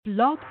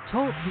Blog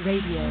Talk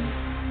Radio.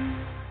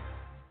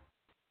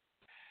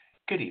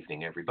 Good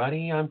evening,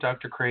 everybody. I'm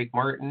Dr. Craig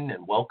Martin,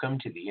 and welcome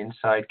to the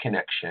Inside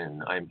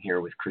Connection. I'm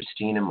here with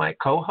Kristina, my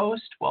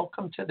co-host.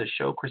 Welcome to the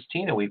show,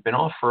 Kristina. We've been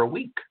off for a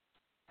week.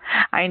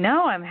 I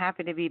know. I'm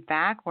happy to be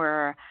back.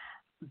 We're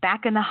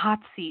back in the hot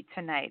seat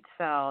tonight,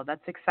 so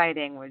that's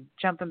exciting. We're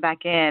jumping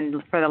back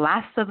in for the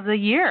last of the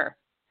year.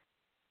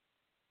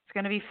 It's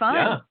going to be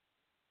fun.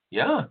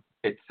 Yeah.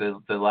 It's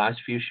the last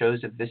few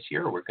shows of this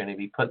year. We're going to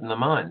be putting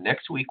them on.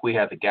 Next week, we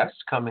have a guest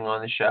coming on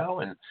the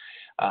show, and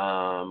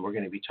we're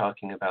going to be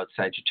talking about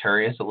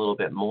Sagittarius a little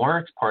bit more.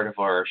 It's part of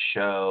our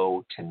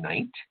show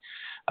tonight.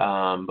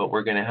 But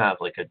we're going to have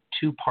like a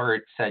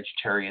two-part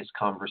Sagittarius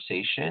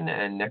conversation,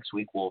 and next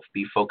week we'll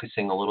be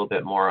focusing a little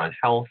bit more on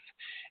health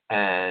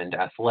and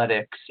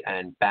athletics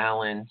and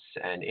balance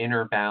and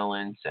inner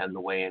balance and the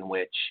way in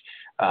which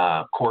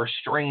core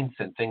strength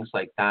and things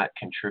like that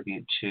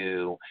contribute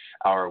to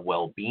our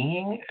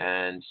well-being.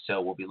 And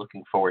so we'll be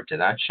looking forward to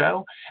that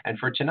show. And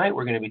for tonight,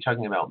 we're going to be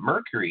talking about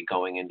Mercury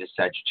going into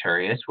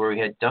Sagittarius, where we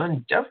had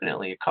done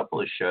definitely a couple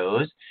of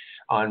shows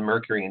on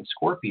Mercury and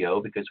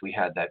Scorpio because we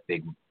had that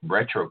big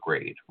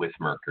retrograde with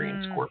Mercury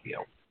and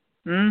Scorpio.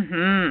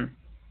 Mm-hmm.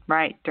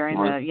 Right, during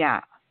and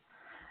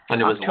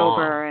it was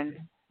October long.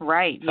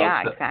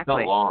 Exactly.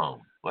 Felt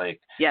long.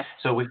 Yes.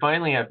 So we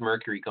finally have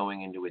Mercury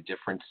going into a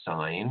different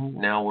sign.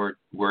 Now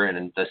we're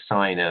in the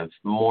sign of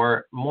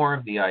more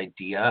of the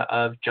idea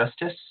of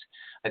justice.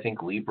 I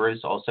think Libra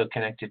is also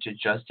connected to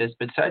justice,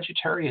 but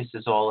Sagittarius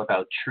is all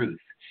about truth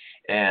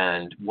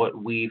and what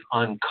we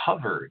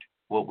uncovered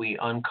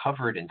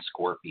in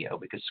Scorpio,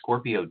 because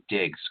Scorpio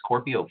digs,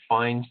 Scorpio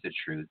finds the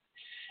truth,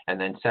 and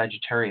then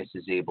Sagittarius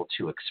is able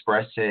to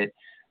express it,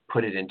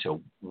 put it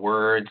into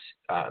words,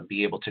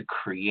 be able to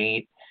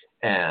create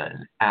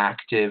an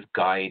active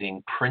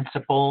guiding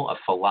principle of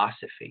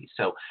philosophy.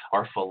 So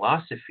our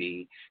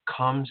philosophy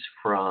comes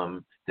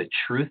from the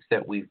truth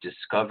that we've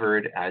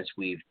discovered as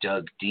we've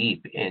dug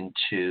deep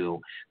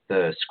into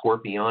the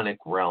Scorpionic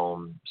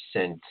realm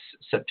since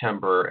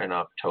September and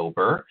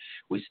October.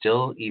 We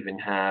still even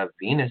have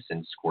Venus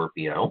in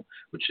Scorpio,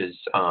 which is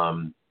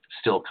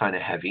still kind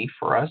of heavy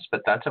for us,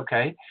 but that's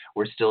okay.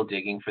 We're still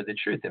digging for the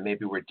truth, and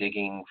maybe we're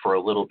digging for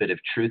a little bit of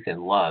truth in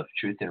love,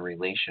 truth in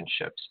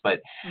relationships. But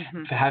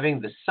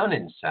having the Sun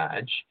in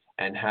Sag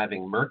and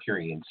having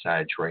Mercury in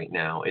Sag right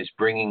now is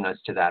bringing us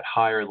to that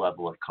higher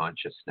level of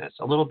consciousness,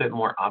 a little bit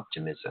more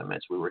optimism,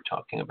 as we were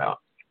talking about.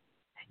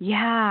 Yeah,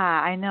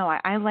 I know.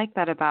 I like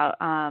that about,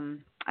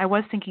 I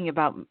was thinking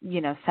about,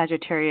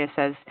 Sagittarius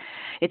as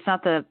it's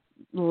not the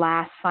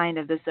last sign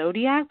of the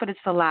zodiac, but it's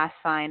the last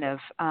sign of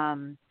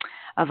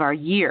our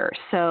year.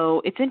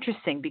 So it's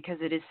interesting because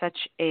it is such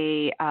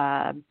a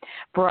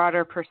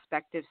broader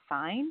perspective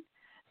sign.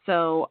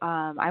 So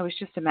I was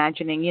just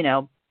imagining,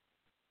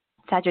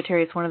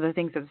 Sagittarius, one of the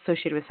things that's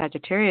associated with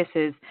Sagittarius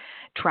is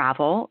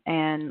travel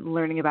and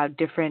learning about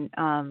different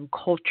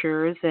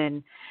cultures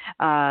and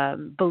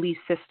belief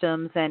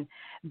systems, and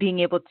being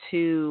able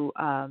to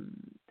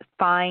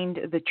find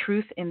the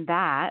truth in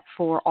that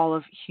for all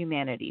of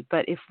humanity.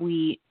 But if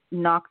we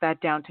knock that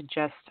down to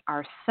just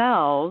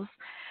ourselves,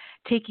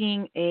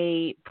 taking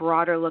a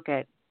broader look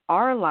at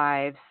our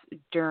lives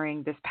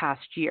during this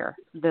past year,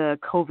 the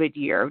COVID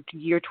year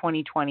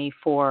 2020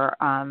 for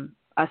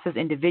us as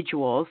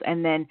individuals,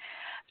 and then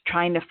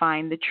trying to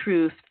find the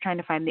truth, trying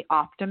to find the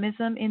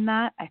optimism in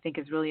that, I think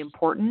is really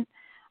important.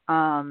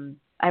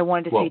 I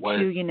wanted to say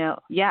too,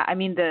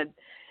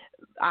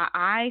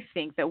 I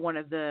think that one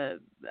of the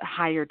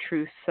higher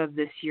truths of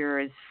this year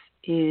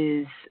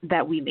is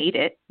that we made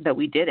it, that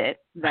we did it,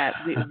 that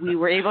we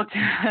were able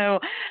to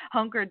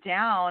hunker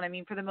down. I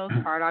mean, for the most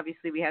part,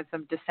 obviously we had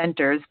some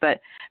dissenters, but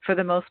for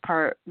the most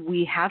part,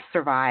 we have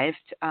survived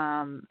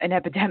an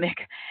epidemic,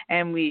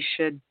 and we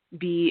should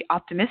be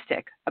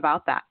optimistic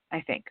about that,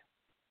 I think.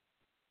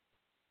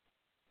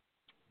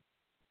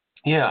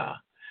 Yeah.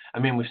 I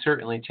mean, we've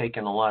certainly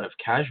taken a lot of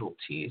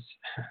casualties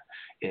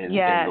in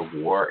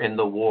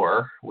the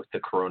war with the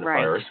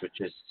coronavirus, which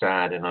is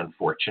sad and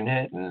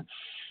unfortunate. And,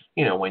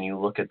 when you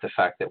look at the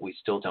fact that we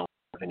still don't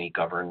have any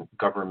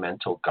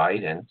governmental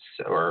guidance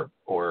or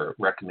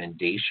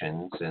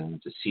recommendations,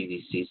 and the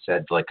CDC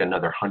said like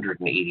another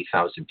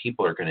 180,000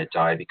 people are going to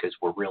die because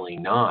we're really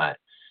not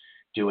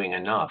doing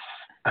enough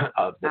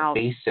of the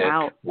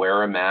basic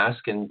wear a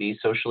mask and be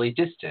socially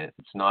distant.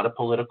 It's not a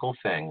political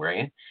thing,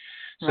 right?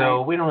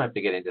 So we don't have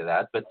to get into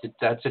that, but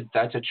that's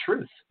a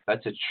truth.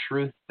 That's a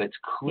truth that's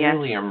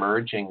clearly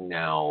emerging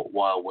now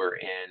while we're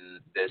in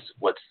this,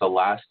 what's the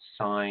last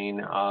sign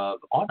of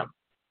autumn.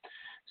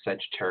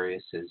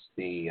 Sagittarius is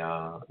the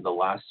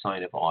last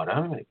sign of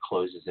autumn. It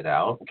closes it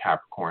out.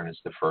 Capricorn is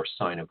the first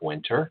sign of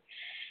winter.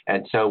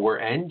 And so we're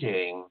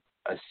ending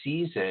a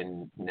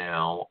season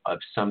now of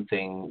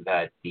something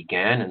that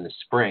began in the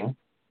spring.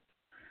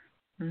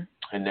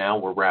 And now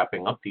we're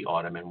wrapping up the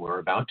autumn, and we're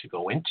about to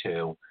go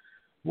into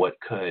what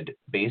could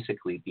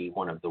basically be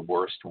one of the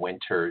worst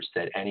winters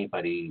that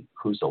anybody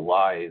who's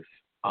alive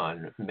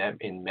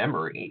in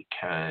memory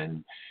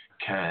can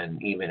can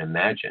even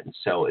imagine.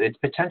 So it's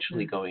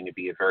potentially going to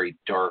be a very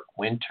dark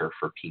winter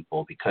for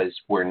people because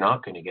we're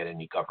not going to get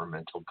any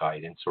governmental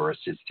guidance or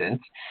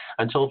assistance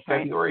until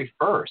February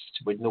 1st,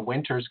 when the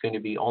winter is going to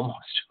be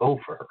almost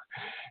over.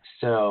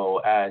 So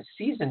as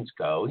seasons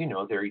go,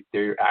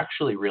 they're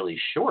actually really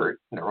short.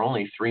 They're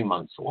only 3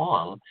 months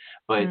long,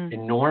 but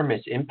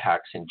enormous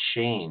impacts and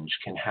change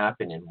can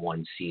happen in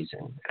one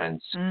season.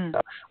 And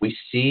so we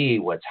see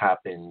what's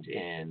happened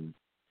in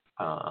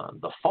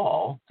the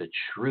fall, the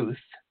truth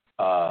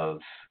of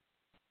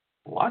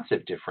lots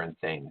of different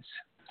things,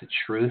 the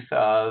truth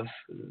of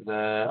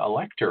the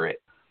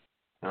electorate.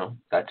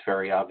 That's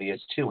very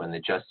obvious too, and the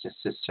justice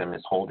system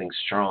is holding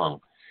strong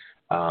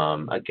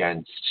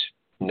against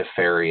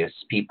nefarious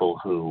people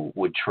who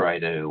would try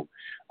to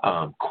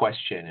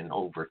question and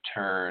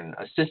overturn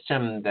a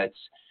system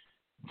that's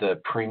the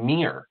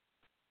premier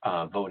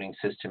voting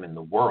system in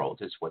the world,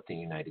 is what the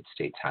United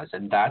States has,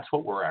 and that's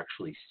what we're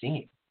actually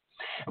seeing.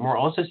 And we're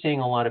also seeing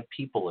a lot of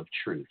people of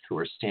truth who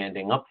are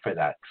standing up for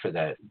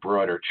that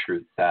broader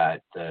truth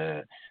that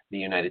the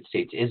United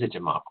States is a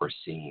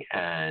democracy,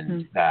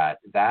 and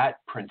that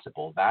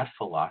principle, that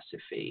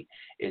philosophy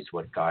is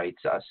what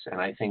guides us.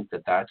 And I think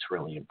that that's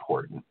really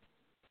important.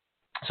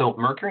 So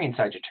Mercury in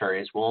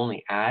Sagittarius will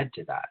only add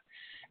to that.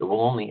 It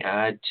will only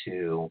add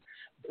to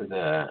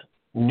the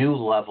new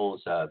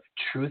levels of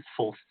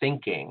truthful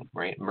thinking,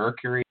 right?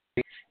 Mercury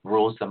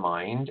rules the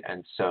mind,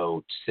 and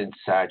so since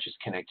Sag is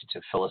connected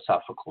to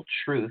philosophical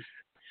truth,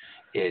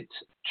 it's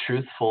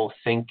truthful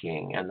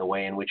thinking and the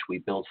way in which we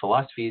build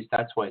philosophies.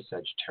 That's why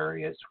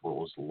Sagittarius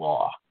rules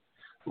law.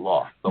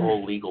 The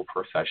whole legal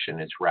profession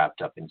is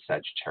wrapped up in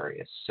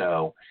Sagittarius.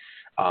 So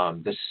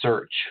the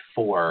search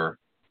for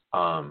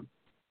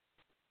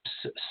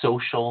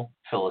social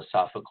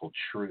philosophical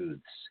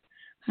truths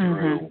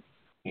through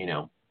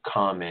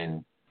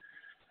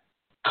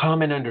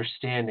common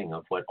understanding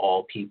of what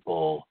all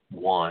people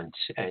want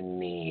and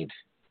need.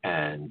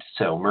 And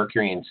so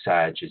Mercury in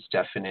Sag is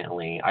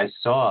definitely, I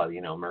saw,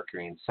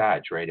 Mercury in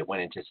Sag, right? It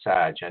went into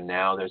Sag, and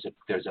now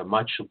there's a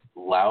much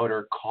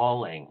louder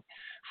calling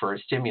for a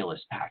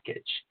stimulus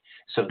package.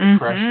 So the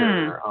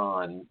pressure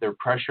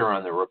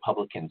on the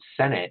Republican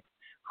Senate,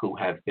 who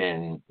have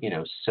been,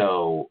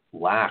 so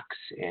lax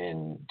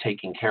in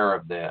taking care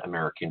of the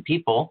American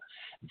people,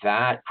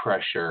 that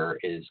pressure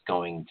is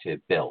going to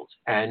build.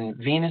 And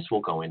Venus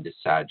will go into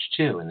Sag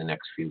too in the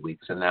next few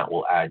weeks, and that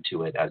will add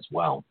to it as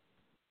well.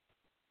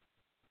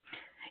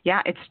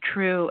 Yeah, it's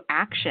true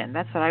action.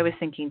 That's what I was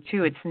thinking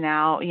too. It's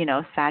now,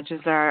 Sag is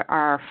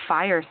our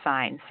fire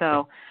sign.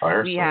 So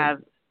we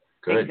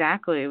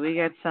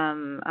get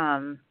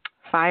some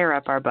fire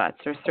up our butts,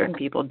 or certain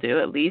people do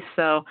at least.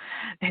 So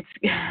it's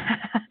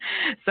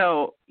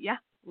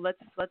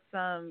let's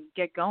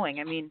get going.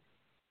 I mean,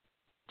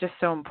 just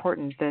so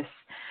important,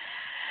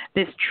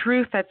 this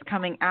truth that's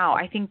coming out.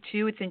 I think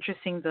too, it's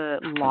interesting, the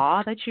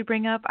law that you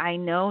bring up. I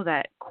know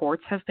that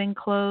courts have been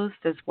closed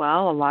as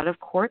well, a lot of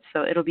courts.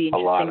 So it'll be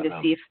interesting to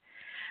see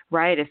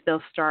if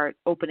they'll start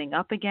opening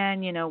up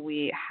again.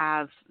 We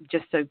have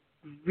just a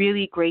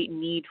really great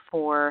need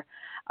for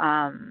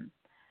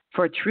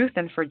truth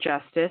and for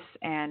justice,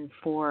 and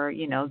for,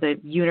 the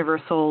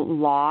universal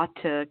law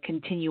to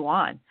continue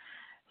on.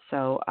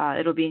 So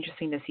it'll be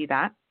interesting to see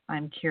that.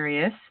 I'm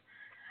curious.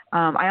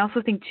 I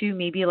also think too,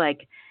 maybe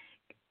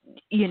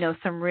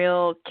some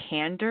real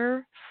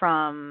candor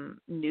from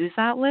news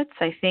outlets.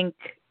 I think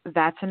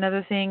that's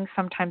another thing.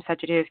 Sometimes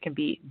Sagittarius can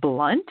be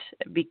blunt,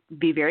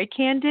 be very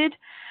candid.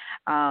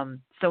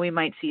 So we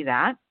might see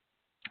that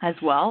as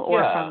well,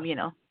 or from,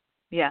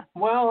 Yeah.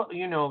 Well,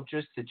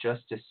 just the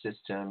justice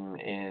system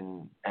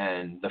and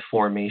the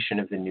formation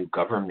of the new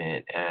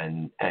government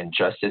and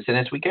justice. And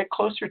as we get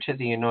closer to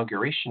the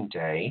inauguration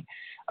day,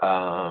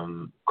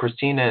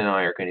 Kristina and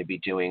I are going to be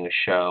doing a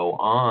show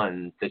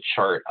on the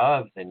chart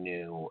of the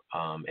new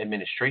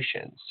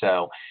administration.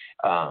 So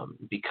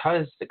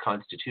because the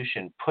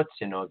Constitution puts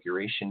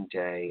inauguration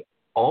day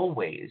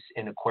always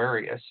in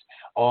Aquarius,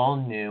 all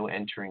new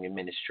entering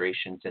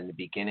administrations and the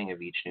beginning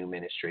of each new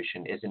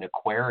administration is an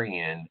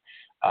Aquarian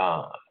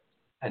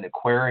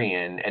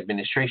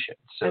administration.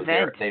 So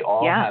they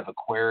all have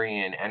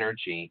Aquarian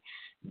energy,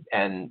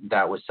 and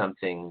that was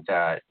something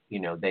that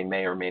they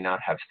may or may not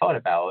have thought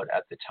about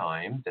at the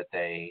time that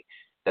they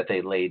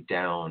laid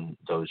down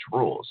those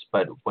rules.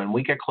 But when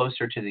we get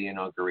closer to the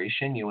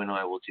inauguration, you and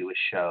I will do a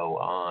show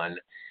on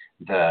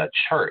the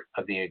chart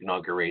of the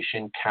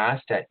inauguration,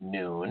 cast at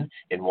noon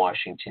in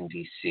Washington,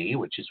 D.C.,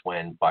 which is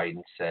when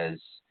Biden says,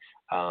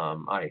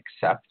 I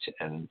accept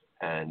and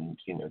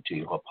do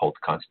you uphold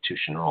the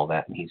Constitution and all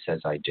that? And he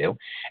says, I do,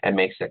 and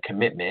makes a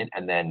commitment.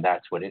 And then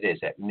that's what it is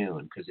at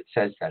noon, because it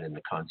says that in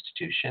the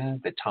Constitution.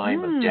 The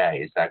time of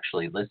day is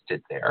actually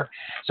listed there.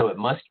 So it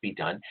must be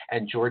done.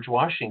 And George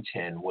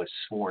Washington was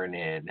sworn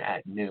in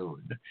at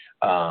noon.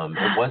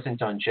 It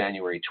wasn't on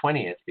January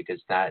 20th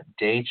because that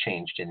day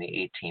changed in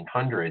the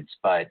 1800s,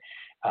 but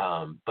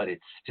it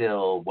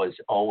still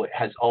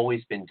has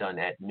always been done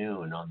at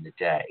noon on the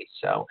day.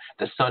 So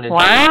the sun is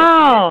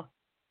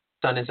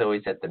sun is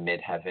always at the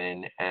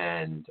midheaven,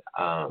 and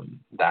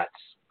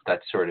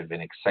that's sort of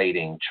an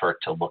exciting chart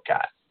to look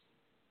at.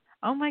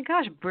 Oh my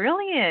gosh,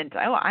 brilliant.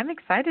 I'm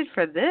excited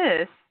for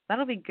this.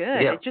 That'll be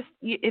good. Yeah.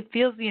 It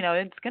feels,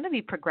 it's going to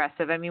be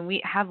progressive. I mean,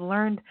 we have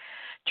learned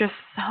just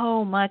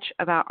so much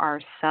about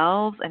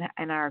ourselves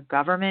and our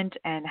government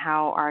and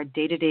how our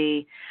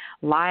day-to-day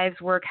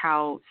lives work,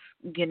 how,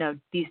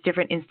 these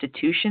different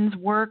institutions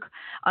work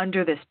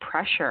under this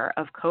pressure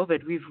of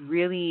COVID. We've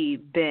really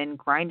been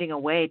grinding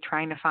away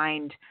trying to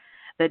find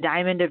the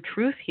diamond of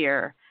truth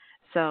here.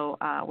 So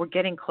we're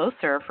getting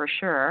closer for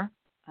sure.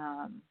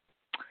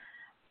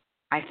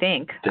 I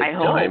think. I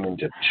hope. The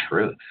diamond of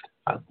truth.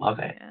 I love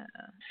it.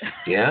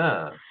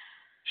 Yeah.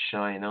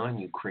 Shine on,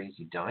 you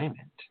crazy diamond.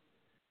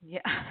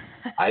 Yeah.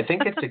 I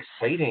think it's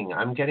exciting.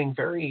 I'm getting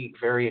very,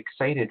 very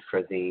excited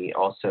for the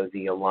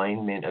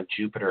alignment of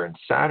Jupiter and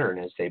Saturn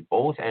as they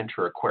both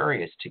enter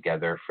Aquarius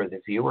together. For the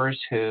viewers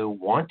who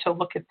want to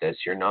look at this,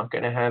 you're not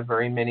going to have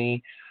very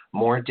many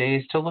more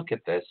days to look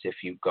at this. If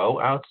you go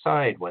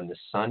outside when the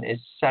sun is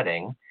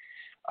setting,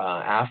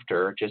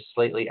 just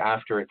slightly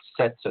after it's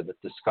set so that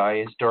the sky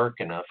is dark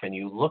enough, and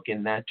you look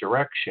in that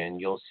direction,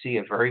 you'll see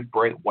a very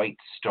bright white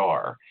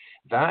star.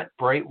 That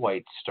bright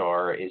white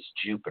star is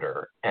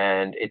Jupiter,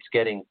 and it's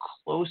getting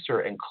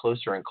closer and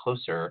closer and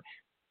closer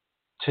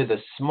to the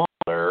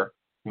smaller,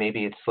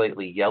 maybe it's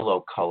slightly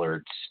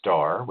yellow-colored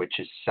star, which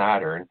is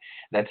Saturn.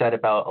 That's at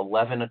about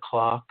 11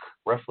 o'clock,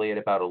 roughly at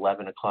about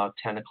 11 o'clock,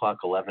 10 o'clock,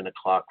 11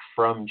 o'clock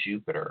from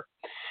Jupiter.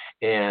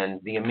 And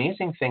the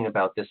amazing thing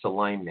about this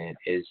alignment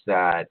is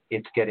that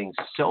it's getting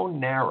so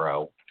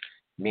narrow,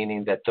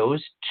 meaning that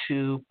those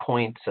 2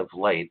 points of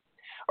light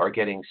are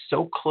getting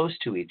so close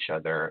to each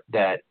other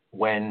that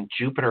when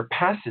Jupiter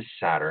passes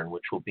Saturn,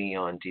 which will be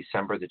on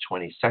December the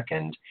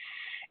 22nd,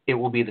 it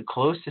will be the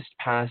closest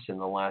pass in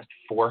the last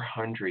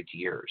 400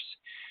 years.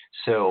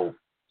 So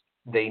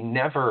they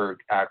never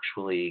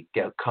actually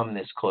come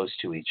this close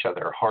to each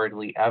other,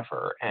 hardly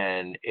ever.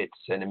 And it's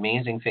an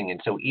amazing thing.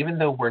 And so even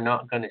though we're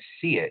not going to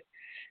see it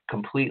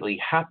completely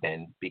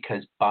happen,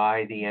 because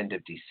by the end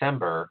of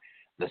December,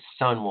 the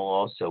sun will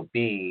also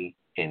be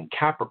in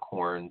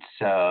Capricorn.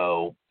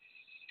 So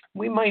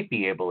we might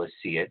be able to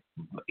see it,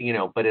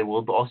 but it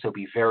will also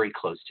be very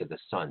close to the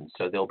sun.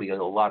 So there'll be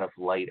a lot of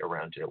light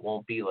around it. It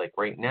won't be like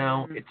right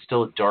now. It's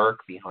still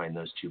dark behind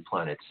those two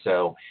planets.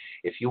 So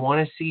if you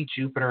want to see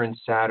Jupiter and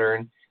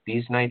Saturn,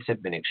 these nights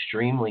have been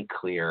extremely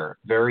clear,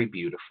 very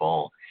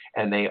beautiful,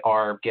 and they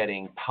are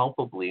getting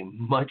palpably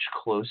much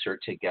closer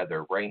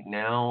together. Right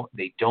now,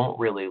 they don't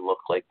really look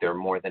like they're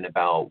more than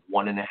about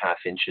 1.5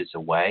 inches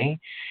away,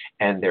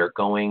 and they're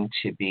going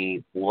to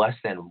be less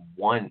than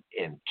 1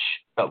 inch,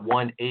 but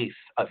 1/8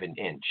 of an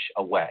inch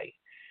away.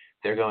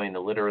 They're going to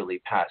literally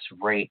pass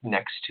right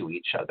next to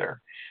each other.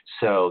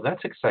 So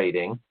that's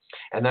exciting,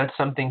 and that's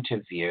something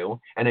to view.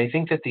 And I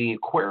think that the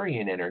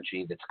Aquarian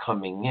energy that's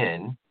coming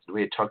in,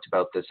 we had talked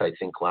about this, I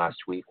think, last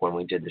week when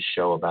we did the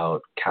show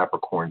about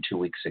Capricorn 2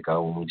 weeks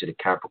ago when we did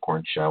a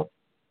Capricorn show.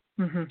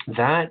 Mm-hmm.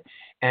 That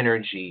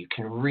energy, you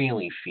can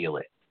really feel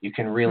it. You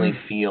can really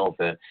feel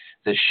the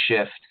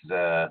shift,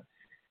 the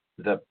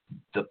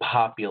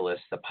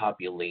populace, the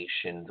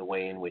population, the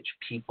way in which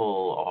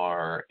people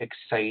are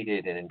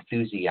excited and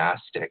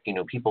enthusiastic.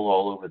 People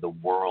all over the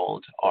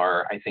world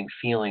are, I think,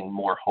 feeling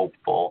more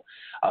hopeful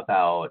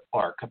about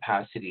our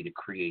capacity to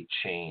create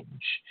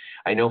change.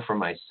 I know for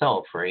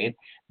myself, right?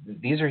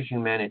 These are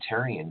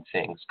humanitarian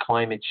things.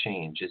 Climate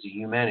change is a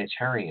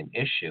humanitarian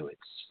issue.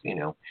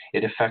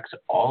 It affects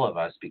all of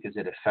us because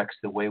it affects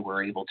the way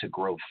we're able to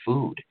grow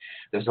food.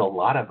 There's a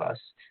lot of us.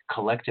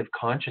 Collective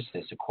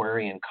consciousness,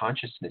 Aquarian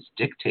consciousness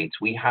dictates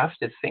we have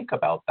to think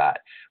about that.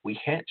 We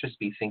can't just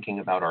be thinking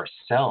about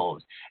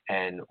ourselves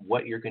and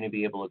what you're going to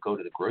be able to go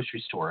to the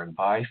grocery store and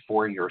buy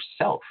for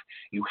yourself.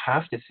 You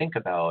have to think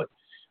about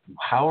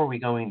how are we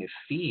going to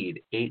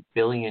feed 8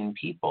 billion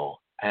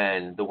people?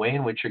 And the way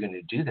in which you're going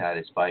to do that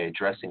is by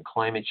addressing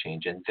climate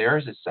change. And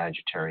there's a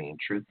Sagittarian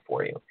truth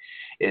for you,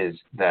 is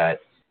that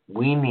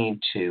we need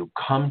to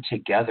come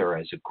together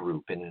as a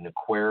group in an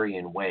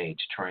Aquarian way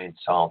to try and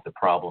solve the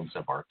problems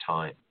of our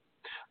time.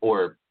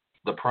 Or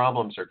the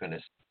problems are going to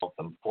solve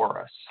them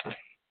for us.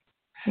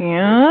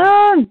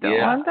 Yeah, don't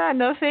want that.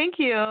 No, thank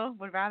you.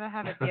 Would rather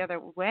have it the other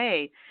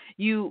way.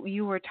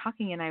 You were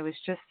talking, and I was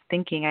just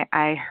thinking.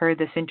 I heard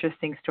this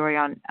interesting story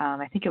on,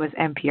 I think it was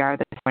NPR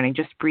this morning,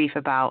 just brief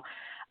about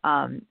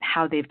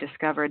how they've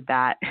discovered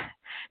that.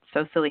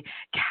 So silly.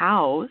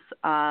 Cows.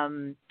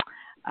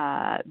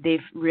 They've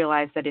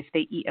realized that if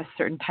they eat a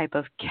certain type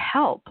of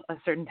kelp, a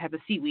certain type of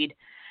seaweed,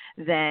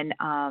 then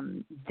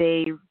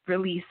they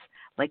release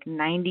like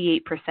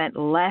 98%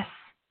 less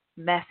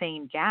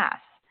methane gas.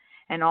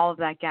 And all of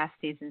that gas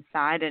stays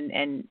inside,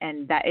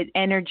 and that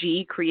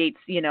energy creates,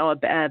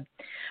 a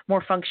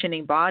more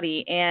functioning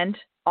body, and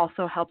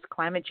also helps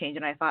climate change.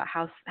 And I thought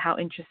how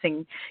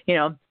interesting,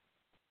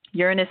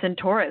 Uranus and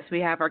Taurus.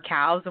 We have our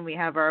cows, and we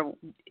have our,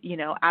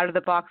 out of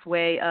the box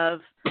way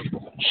of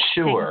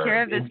taking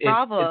care of this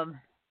problem.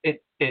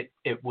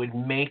 it would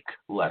make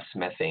less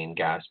methane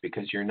gas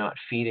because you're not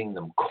feeding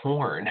them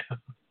corn.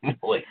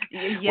 Like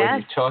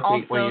Yes, when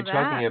also you're that.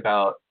 talking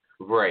about,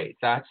 right,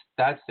 that's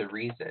the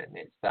reason.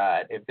 It's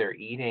that if they're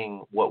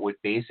eating what would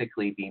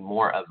basically be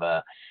more of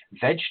a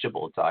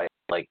vegetable diet,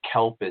 like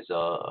kelp is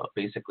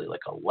basically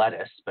like a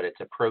lettuce, but it's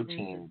a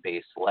protein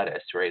based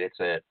lettuce, right?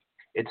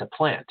 It's a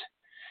plant.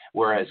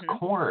 Whereas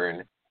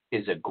corn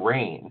is a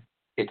grain,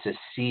 it's a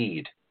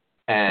seed,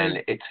 and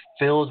it's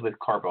filled with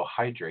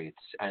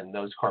carbohydrates, and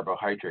those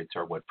carbohydrates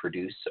are what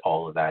produce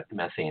all of that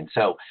methane.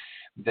 So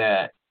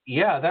that's,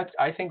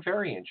 I think,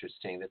 very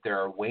interesting that there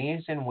are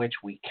ways in which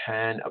we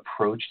can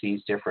approach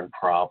these different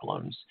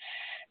problems.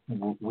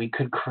 We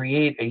could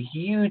create a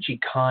huge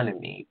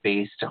economy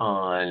based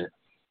on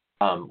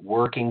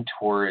working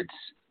towards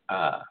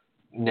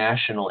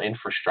national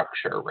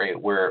infrastructure, right?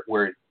 Where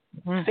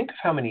think of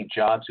how many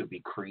jobs would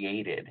be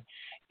created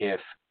if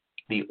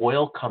the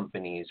oil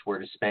companies were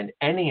to spend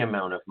any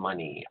amount of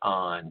money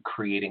on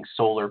creating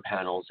solar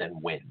panels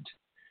and wind.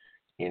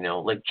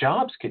 Like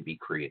jobs could be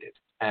created.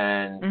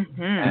 And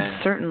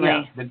certainly.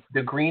 Yeah,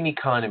 the green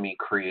economy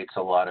creates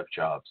a lot of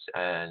jobs,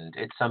 and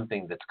it's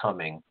something that's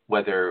coming,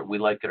 whether we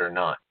like it or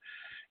not.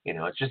 It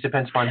just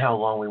depends upon how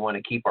long we want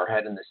to keep our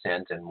head in the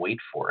sand and wait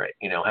for it.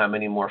 How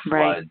many more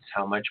floods,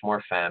 how much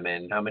more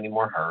famine, how many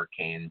more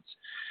hurricanes,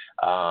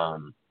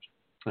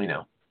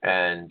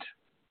 and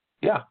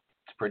yeah,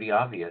 it's pretty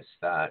obvious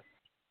that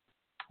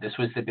this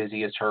was the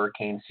busiest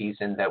hurricane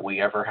season that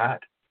we ever had.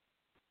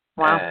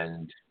 Wow.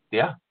 And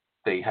yeah,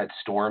 they had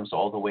storms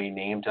all the way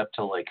named up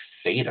to like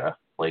theta.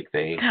 Like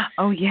they.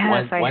 Oh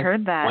yes, I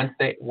heard that.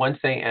 Once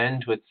they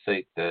end with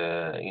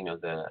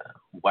the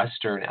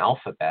Western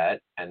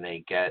alphabet and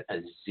they get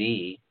a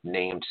Z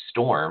named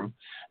storm,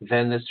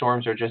 then the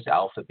storms are just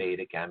alpha,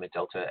 beta, gamma,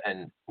 delta,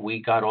 and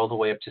we got all the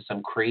way up to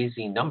some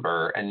crazy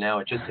number, and now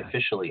it just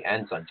officially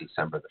ends on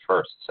December the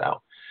 1st.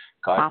 So,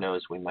 God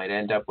knows we might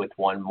end up with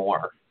one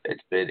more.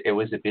 It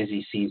was a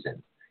busy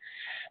season.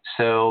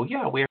 So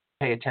yeah, we have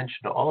to pay attention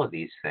to all of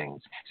these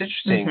things. It's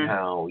interesting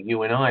how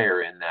you and I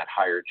are in that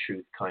higher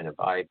truth kind of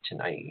vibe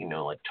tonight,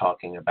 like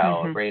talking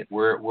about, right,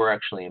 we're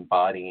actually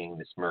embodying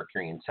this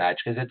Mercury and Sag,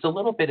 because it's a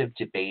little bit of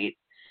debate.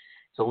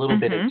 It's a little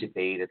bit of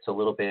debate.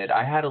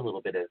 I had a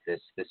little bit of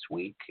this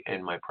week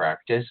in my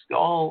practice,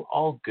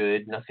 all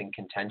good, nothing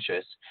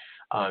contentious.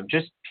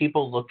 Just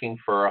people looking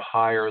for a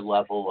higher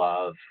level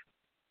of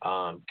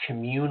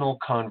communal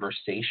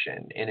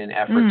conversation in an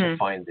effort to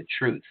find the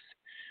truth.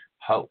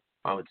 Hope.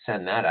 I would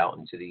send that out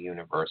into the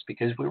universe,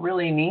 because we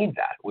really need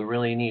that. We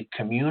really need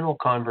communal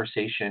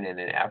conversation in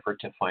an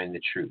effort to find the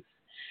truth.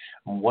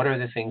 What are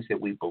the things that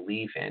we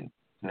believe in?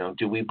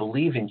 Do we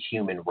believe in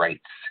human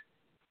rights?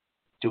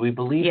 Do we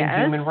believe in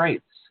human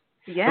rights?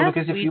 Yes, well,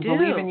 because if you do.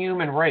 believe in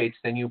human rights,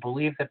 then you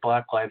believe that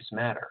Black Lives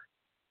Matter.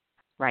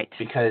 Right.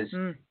 Because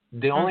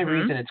the only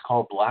reason it's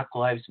called Black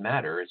Lives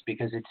Matter is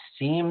because it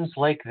seems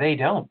like they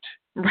don't.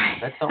 Right.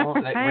 That's the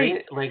only,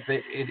 right. Like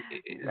there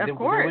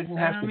wouldn't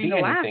have to be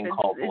anything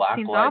called Black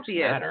Lives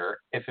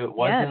Matter if it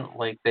wasn't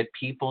like that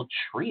people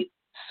treat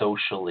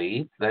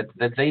socially that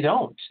they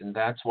don't, and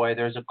that's why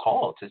there's a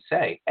call to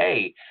say,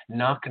 hey,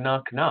 knock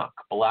knock knock,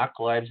 Black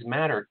Lives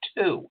Matter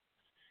too.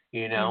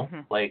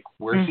 Like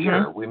we're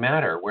here, we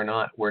matter. We're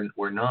not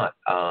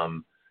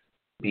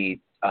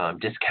be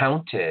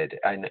discounted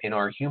in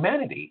our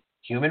humanity,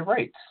 human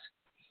rights.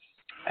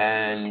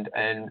 And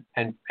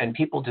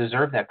people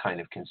deserve that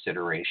kind of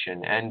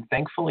consideration. And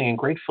thankfully and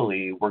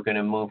gratefully, we're going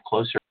to move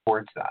closer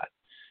towards that,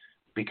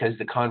 because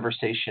the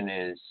conversation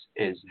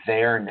is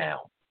there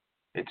now.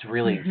 It's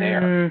really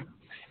there.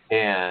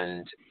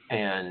 And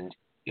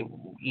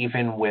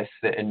even with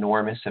the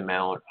enormous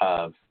amount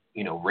of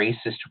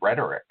racist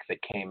rhetoric that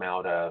came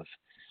out of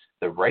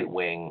the right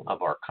wing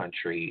of our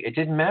country, it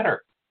didn't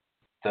matter.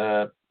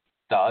 The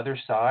other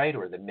side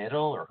or the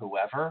middle or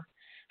whoever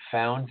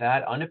found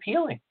that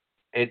unappealing.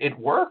 It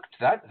worked.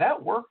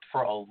 That worked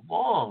for a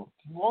long,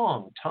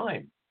 long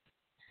time.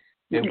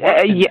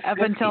 Up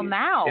until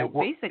now,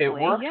 basically. It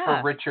worked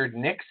for Richard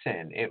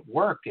Nixon. It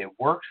worked. It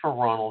worked for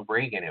Ronald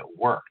Reagan. It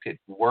worked,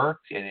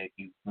 and it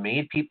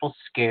made people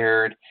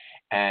scared,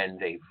 and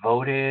they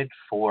voted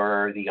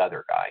for the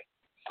other guy.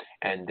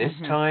 And this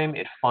time,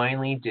 it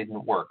finally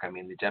didn't work. I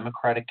mean, the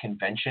Democratic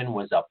Convention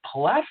was a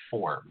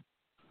platform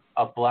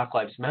of Black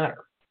Lives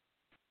Matter.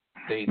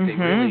 They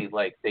really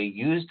they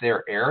used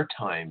their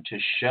airtime to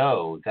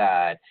show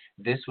that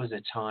this was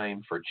a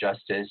time for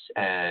justice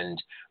and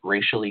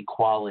racial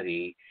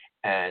equality,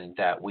 and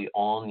that we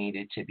all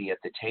needed to be at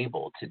the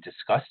table to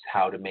discuss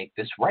how to make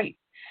this right.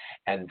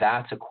 And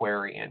that's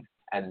Aquarian,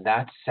 and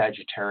that's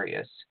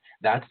Sagittarius.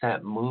 That's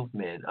that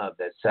movement of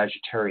the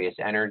Sagittarius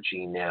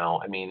energy now.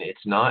 I mean,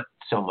 it's not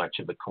so much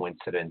of a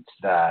coincidence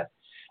that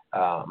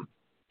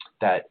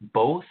that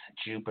both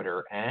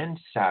Jupiter and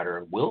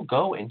Saturn will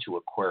go into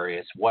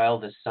Aquarius while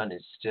the Sun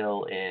is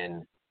still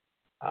in,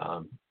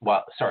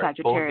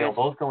 they'll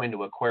both go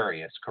into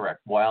Aquarius, correct,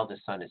 while the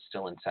Sun is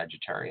still in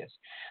Sagittarius.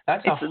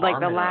 It's like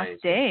the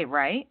last day,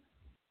 right?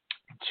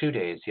 2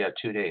 days,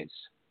 2 days.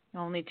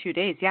 Only 2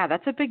 days. Yeah,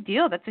 that's a big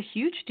deal. That's a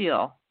huge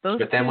deal. Those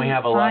But then we two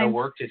have a lot of signs.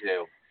 work to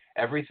do.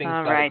 Everything's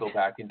got to Right. go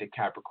back into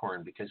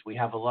Capricorn because we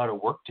have a lot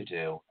of work to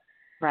do.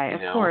 Right. You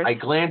Of know, course. I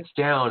glanced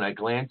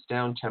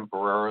down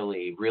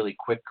temporarily, really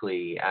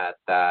quickly at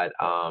that,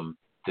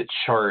 the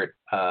chart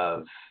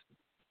of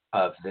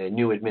the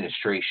new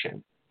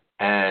administration,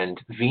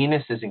 and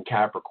Venus is in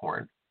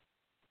Capricorn.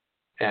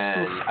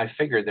 And Oof. I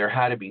figured there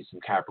had to be some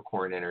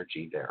Capricorn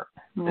energy there.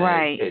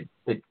 Right. And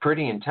it's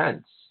pretty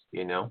intense,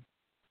 you know.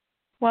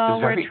 Well,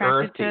 It's we're very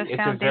attracted to earthy.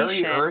 It's a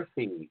very foundation.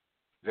 earthy,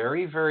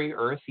 very, very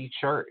earthy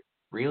chart.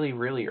 Really,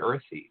 really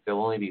earthy.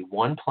 There'll only be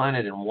one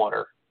planet in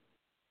water.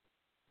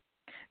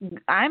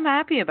 I'm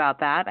happy about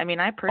that. I mean,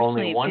 I Only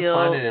personally one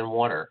planet feel in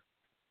water.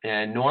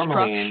 And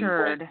normally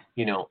structured.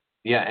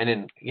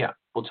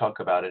 we'll talk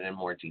about it in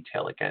more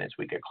detail again as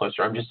we get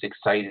closer. I'm just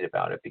excited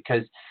about it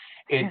because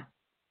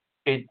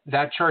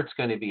that chart's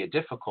going to be a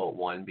difficult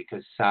one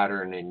because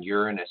Saturn and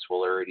Uranus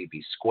will already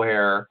be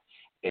square,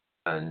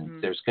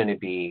 and there's going to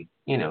be,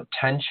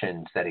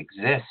 tensions that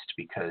exist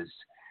because,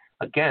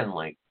 again,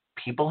 like,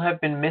 people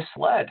have been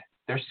misled.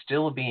 They're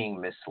still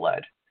being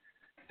misled.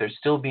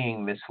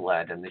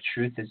 And the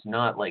truth is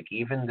not, like,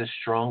 even the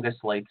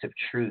strongest lights of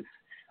truth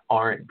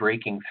aren't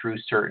breaking through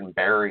certain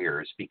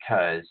barriers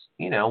because,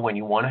 when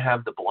you want to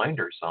have the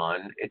blinders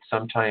on, it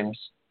sometimes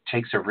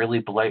takes a really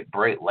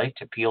bright light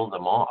to peel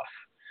them off.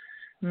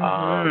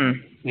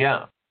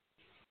 Yeah.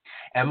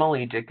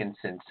 Emily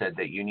Dickinson said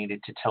that you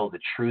needed to tell the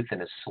truth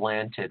in a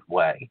slanted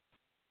way.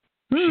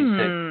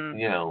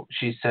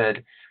 She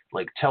said,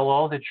 like, tell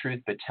all the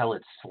truth, but tell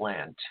it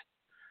slant.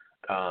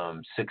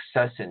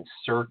 Success in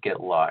circuit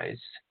lies,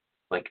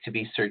 like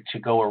to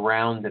go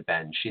around the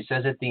bend. She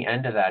says at the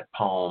end of that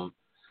poem,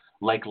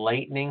 like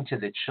lightning to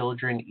the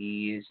children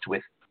eased,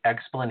 with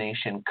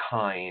explanation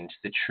kind,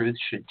 the truth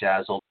should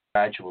dazzle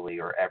gradually,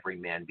 or every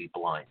man be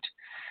blind.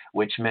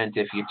 Which meant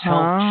if you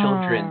tell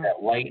children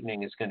that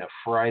lightning is going to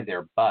fry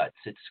their butts,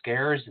 it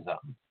scares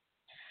them.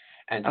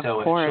 And so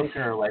if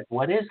children are like,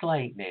 what is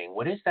lightning?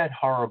 What is that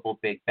horrible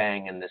big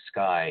bang in the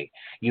sky?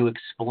 You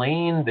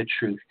explain the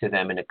truth to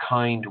them in a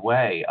kind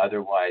way.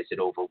 Otherwise, it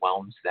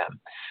overwhelms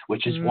them,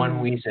 which is one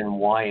reason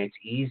why it's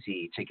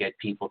easy to get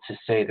people to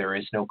say there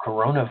is no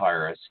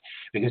coronavirus.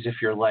 Because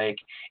if you're like,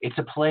 it's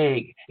a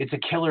plague, it's a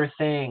killer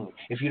thing,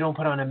 if you don't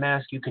put on a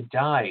mask, you could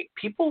die.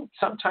 People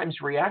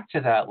sometimes react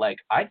to that like,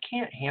 I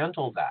can't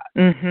handle that.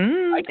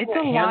 It's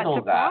a lot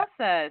to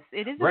process.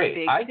 It is a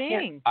big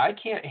thing. I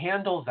can't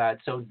handle that,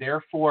 so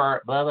therefore,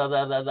 blah, blah,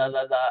 blah, blah, blah,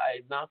 blah, blah,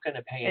 I'm not going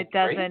to pay any It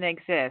doesn't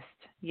exist.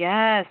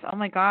 Yes. Oh,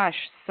 my gosh.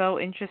 So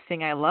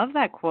interesting. I love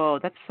that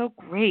quote. That's so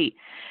great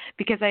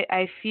because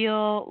I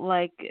feel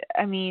like,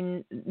 I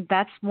mean,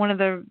 that's one of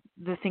the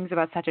things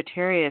about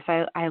Sagittarius.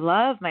 I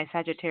love my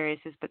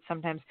Sagittariuses, but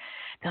sometimes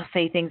they'll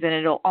say things and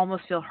it'll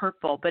almost feel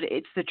hurtful, but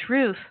it's the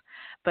truth,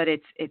 but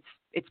it's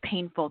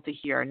painful to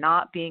hear.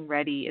 Not being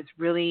ready is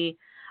really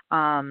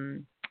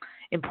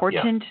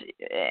important,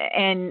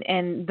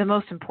 and the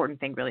most important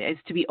thing really is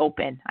to be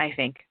open, I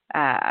think,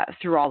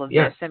 through all of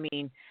this. I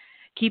mean,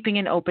 keeping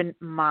an open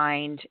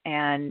mind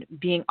and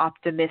being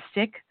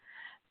optimistic,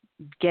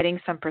 getting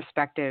some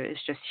perspective is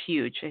just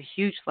huge, a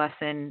huge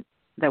lesson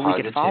that we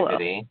could follow.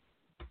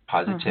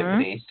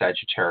 Positivity,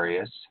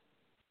 Sagittarius.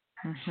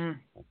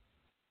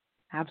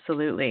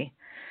 Absolutely.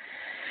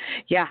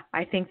 Yeah,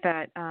 I think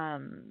that,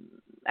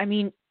 I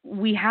mean,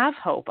 we have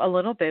hope a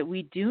little bit.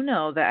 We do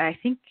know that I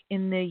think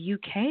in the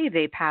UK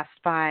they passed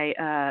by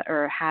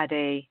or had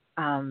a,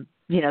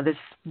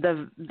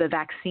 the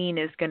vaccine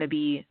is going to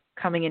be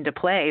coming into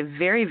play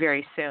very,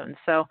 very soon.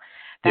 So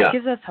that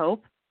gives us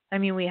hope. I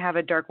mean, we have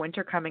a dark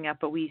winter coming up,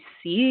 but we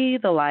see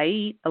the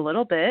light a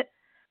little bit.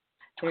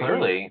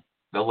 Clearly,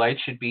 the light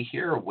should be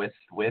here with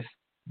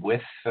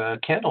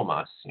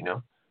Candlemas,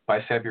 by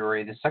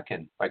February the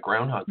 2nd, by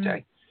Groundhog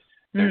Day.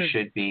 There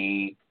should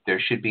be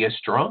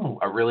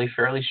a really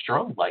fairly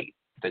strong light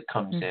that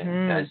comes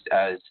in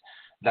as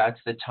that's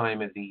the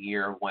time of the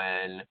year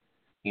when,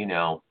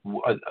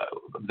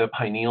 the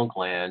pineal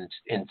gland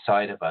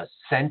inside of us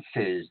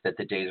senses that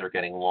the days are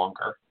getting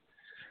longer.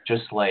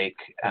 Just like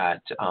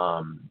at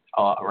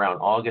around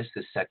August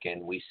the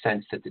 2nd, we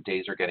sense that the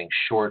days are getting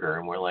shorter,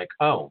 and we're like,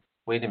 oh,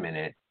 wait a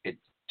minute, it's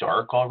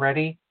dark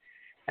already?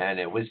 And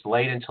it was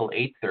light until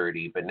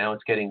 8:30, but now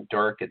it's getting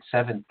dark at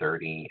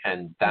 7:30,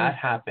 and that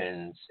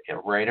happens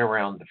right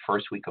around the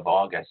first week of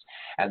August.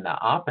 And the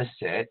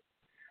opposite,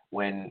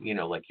 when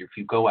like if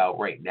you go out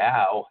right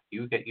now,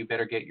 you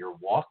better get your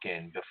walk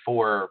in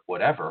before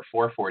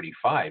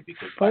 4:45,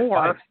 because by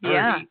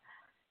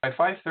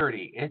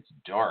 5:30 it's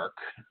dark,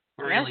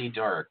 really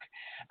dark.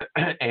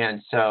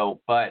 And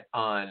so, but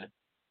on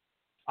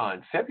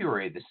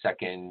February the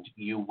 2nd,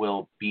 you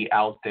will be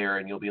out there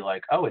and you'll be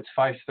like, oh, it's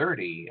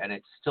 5:30 and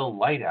it's still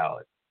light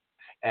out.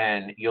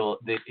 And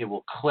it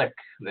will click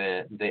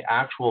the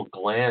actual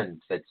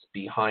gland that's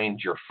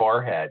behind your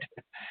forehead,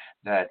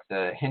 that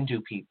the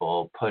Hindu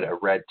people put a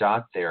red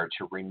dot there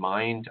to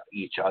remind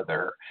each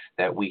other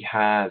that we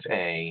have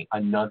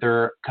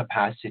another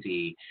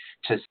capacity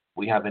to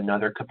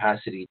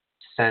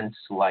sense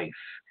life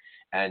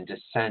and to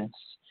sense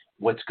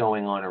what's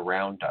going on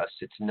around us.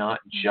 It's not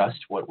just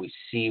what we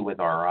see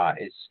with our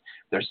eyes.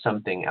 There's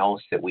something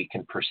else that we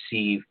can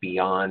perceive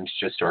beyond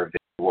just our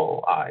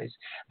visual eyes.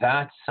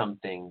 That's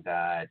something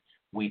that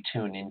we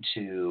tune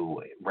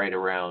into right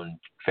around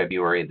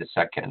February the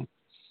 2nd.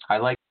 I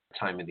like that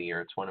time of the year.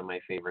 It's one of my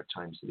favorite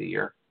times of the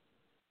year.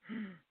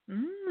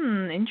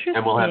 Interesting.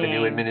 And we'll have a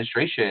new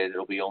administration.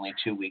 It'll be only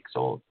 2 weeks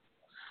old.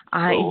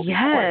 So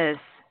yes.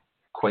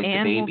 Quite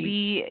and the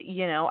baby. We'll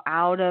be,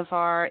 out of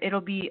it'll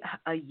be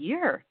a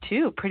year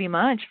too, pretty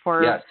much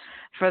for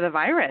the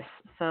virus.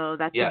 So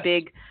that's a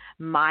big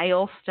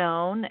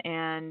milestone.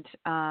 And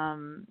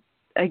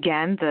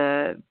again,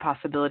 the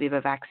possibility of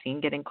a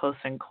vaccine getting closer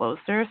and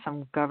closer,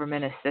 some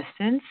government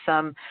assistance,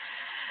 some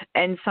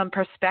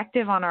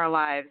perspective on our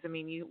lives. I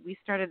mean, we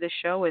started the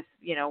show with,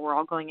 we're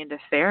all going into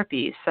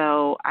therapy.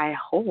 So I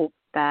hope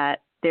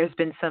that there's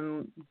been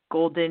some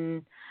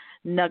golden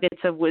nuggets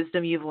of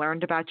wisdom you've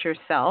learned about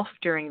yourself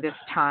during this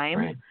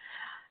time.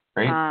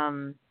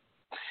 Right.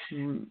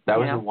 That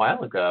was a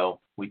while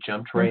ago. We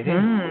jumped right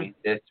in.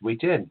 We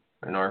did.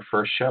 And our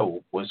first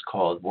show was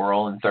called We're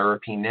All in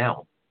Therapy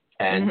Now.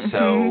 And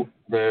so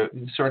the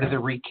sort of the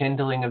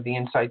rekindling of the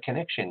inside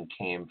connection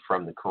came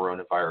from the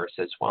coronavirus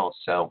as well.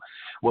 So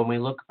when we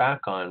look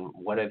back on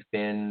what have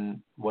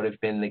been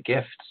the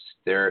gifts,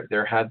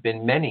 there have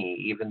been many,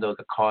 even though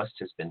the cost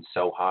has been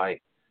so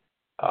high.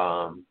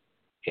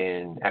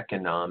 In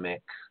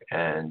economic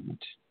and,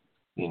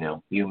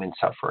 human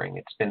suffering.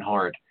 It's been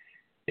hard.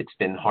 It's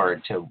been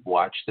hard to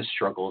watch the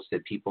struggles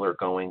that people are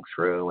going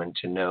through and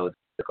to know that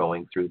they're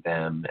going through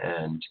them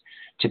and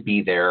to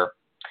be there.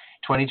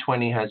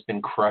 2020 has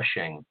been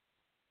crushing.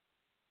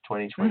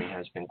 2020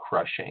 has been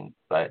crushing,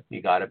 but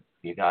you gotta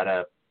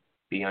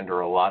be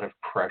under a lot of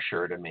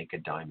pressure to make a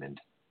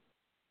diamond.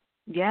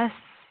 Yes.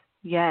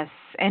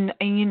 And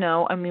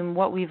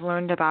what we've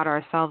learned about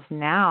ourselves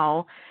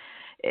now,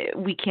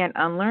 we can't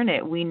unlearn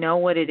it. We know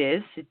what it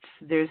is.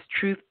 There's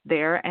truth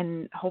there,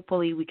 and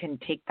hopefully we can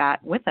take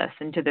that with us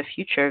into the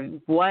future.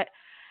 What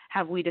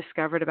have we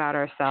discovered about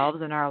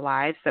ourselves and our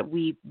lives that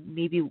we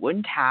maybe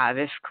wouldn't have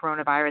if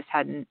coronavirus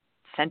hadn't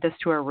sent us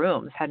to our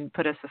rooms, hadn't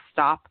put us a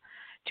stop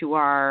to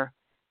our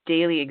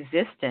daily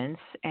existence,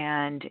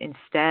 and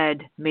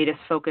instead made us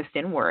focused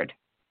inward?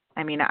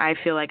 I mean, I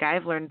feel like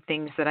I've learned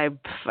things that I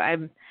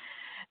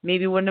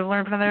maybe wouldn't have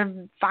learned for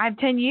another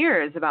 5-10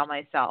 years about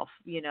myself,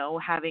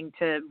 having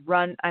to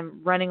run.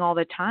 I'm running all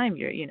the time.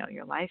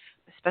 Your life,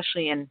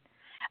 especially in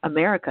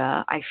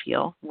America, I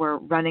feel we're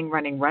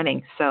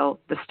running. So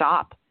the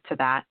stop to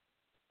that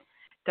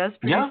does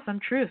produce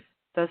some truth,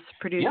 does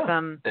produce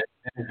some. It's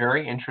been a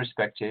very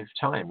introspective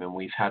time, and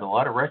we've had a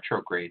lot of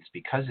retrogrades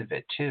because of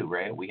it too,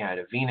 right? We had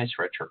a Venus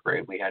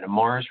retrograde, we had a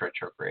Mars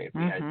retrograde,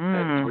 we had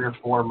 3 or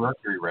 4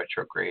 Mercury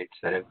retrogrades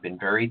that have been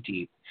very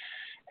deep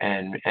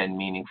and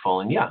meaningful.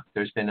 And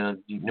there's been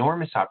an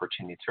enormous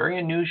opportunity. It's very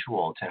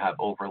unusual to have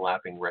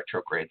overlapping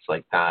retrogrades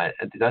like that.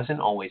 It doesn't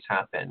always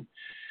happen.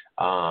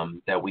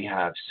 That we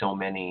have so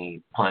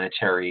many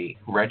planetary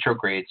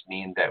retrogrades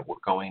mean that we're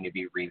going to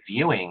be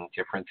reviewing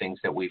different things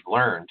that we've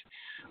learned,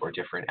 or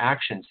different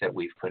actions that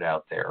we've put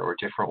out there, or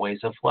different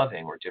ways of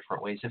loving, or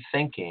different ways of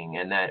thinking,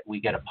 and that we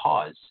get a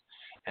pause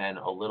and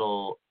a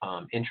little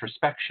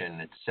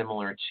introspection. It's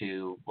similar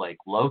to like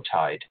low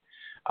tide,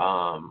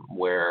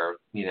 where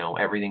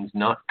everything's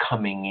not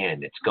coming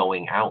in, it's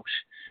going out,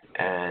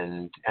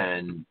 and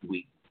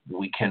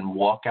we can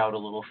walk out a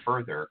little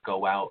further,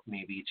 go out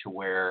maybe to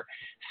where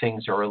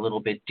things are a little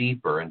bit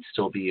deeper, and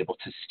still be able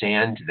to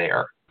stand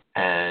there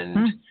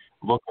and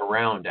look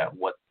around at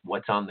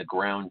what's on the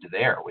ground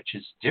there, which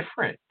is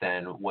different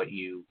than what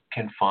you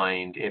can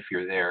find if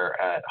you're there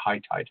at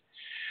high tide.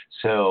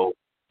 So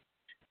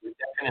we've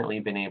definitely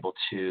been able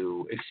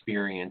to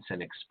experience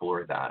and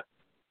explore that.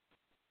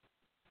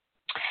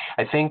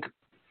 I think,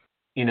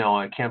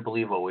 I can't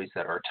believe always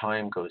that our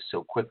time goes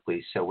so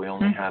quickly. So we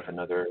only have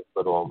another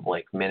little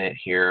minute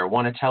here. I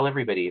want to tell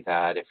everybody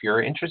that if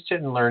you're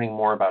interested in learning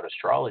more about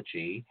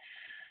astrology,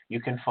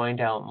 you can find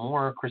out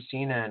more.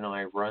 Kristina and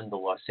I run the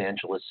Los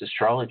Angeles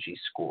Astrology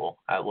School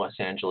at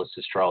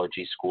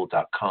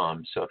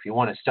losangeles.astrologyschool.com. So if you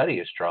want to study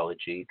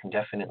astrology, you can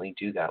definitely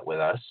do that with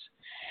us.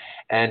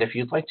 And if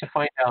you'd like to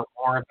find out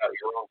more about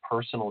your own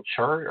personal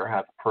chart or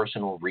have a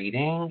personal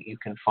reading, you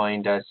can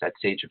find us at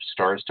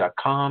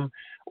sageofstars.com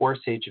or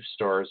Sage of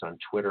Stars on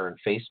Twitter and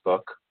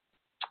Facebook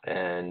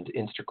and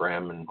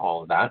Instagram and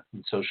all of that,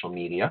 and social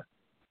media.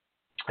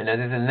 And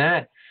other than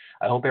that,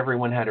 I hope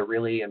everyone had a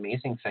really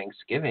amazing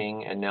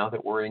Thanksgiving. And now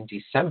that we're in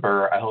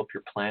December, I hope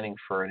you're planning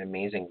for an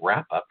amazing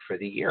wrap up for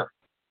the year.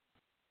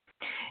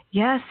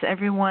 Yes,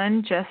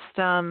 everyone, just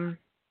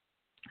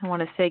I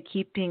want to say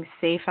keep being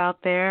safe out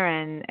there,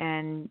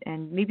 and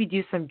maybe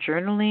do some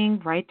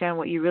journaling, write down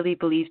what you really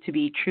believe to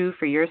be true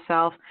for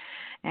yourself.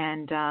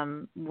 And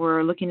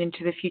we're looking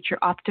into the future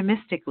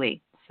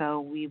optimistically.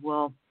 So we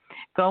will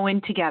go in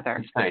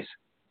together.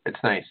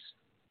 It's nice.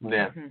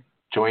 Yeah.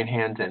 Join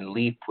hands and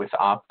leap with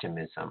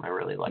optimism. I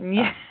really like that.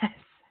 Yes.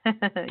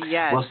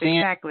 Yes, we'll see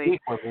exactly. you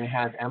next week when we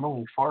have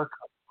Emily Farr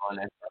on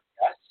as our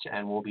guest.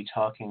 and we'll be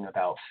talking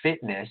about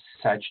fitness,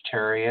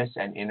 Sagittarius,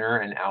 and inner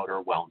and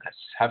outer wellness.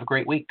 Have a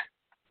great week.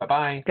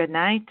 Bye-bye. Good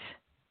night.